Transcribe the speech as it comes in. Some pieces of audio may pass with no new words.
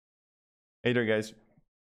Hey there guys,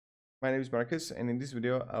 my name is Marcus, and in this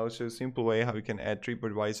video I'll show you a simple way how you can add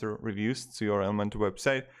TripAdvisor reviews to your Elementor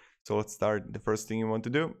website. So let's start. The first thing you want to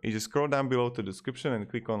do is just scroll down below to the description and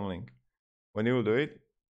click on link. When you will do it,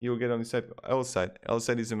 you will get on the site L-Site.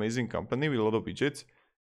 L-Site is an amazing company with a lot of widgets,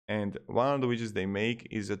 and one of the widgets they make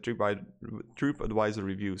is a TripAdvisor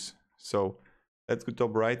reviews. So let's go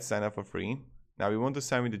top right, sign up for free. Now we want to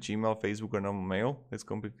sign with the Gmail, Facebook or normal mail. It's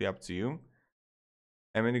completely up to you.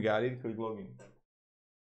 And when you got it, click login.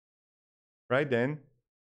 Right then,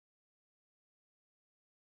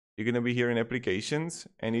 you're gonna be here in applications,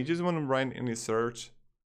 and you just want to write in the search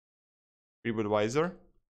TripAdvisor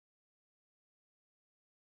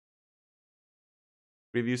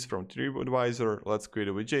reviews from TripAdvisor. Let's create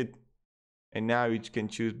a widget, and now you can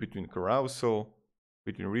choose between carousel,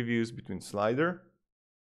 between reviews, between slider,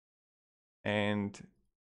 and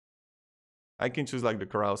I can choose like the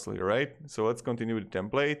carousel here, right? So let's continue with the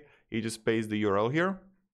template. You just paste the URL here,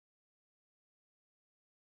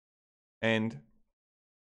 and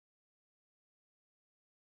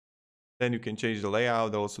then you can change the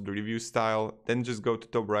layout, also the review style. Then just go to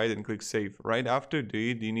top right and click save. Right after that,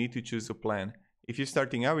 you need to choose a plan. If you're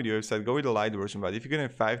starting out with your website, go with the light version. But if you're gonna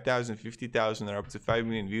have 5,000, 50,000, or up to 5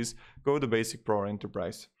 million views, go with the basic, pro, or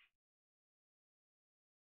enterprise.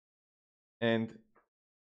 And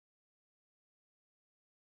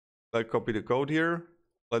let's copy the code here.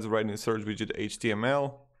 Let's write in the search widget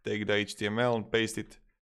HTML. Take the HTML and paste it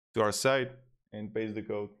to our site and paste the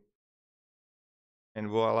code. And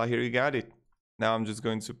voila, here you got it. Now I'm just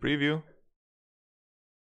going to preview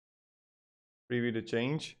the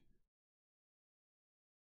change.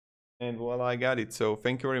 And voila, I got it. So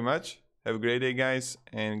thank you very much. Have a great day, guys,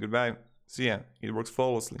 and goodbye. See ya. It works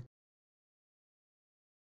flawlessly.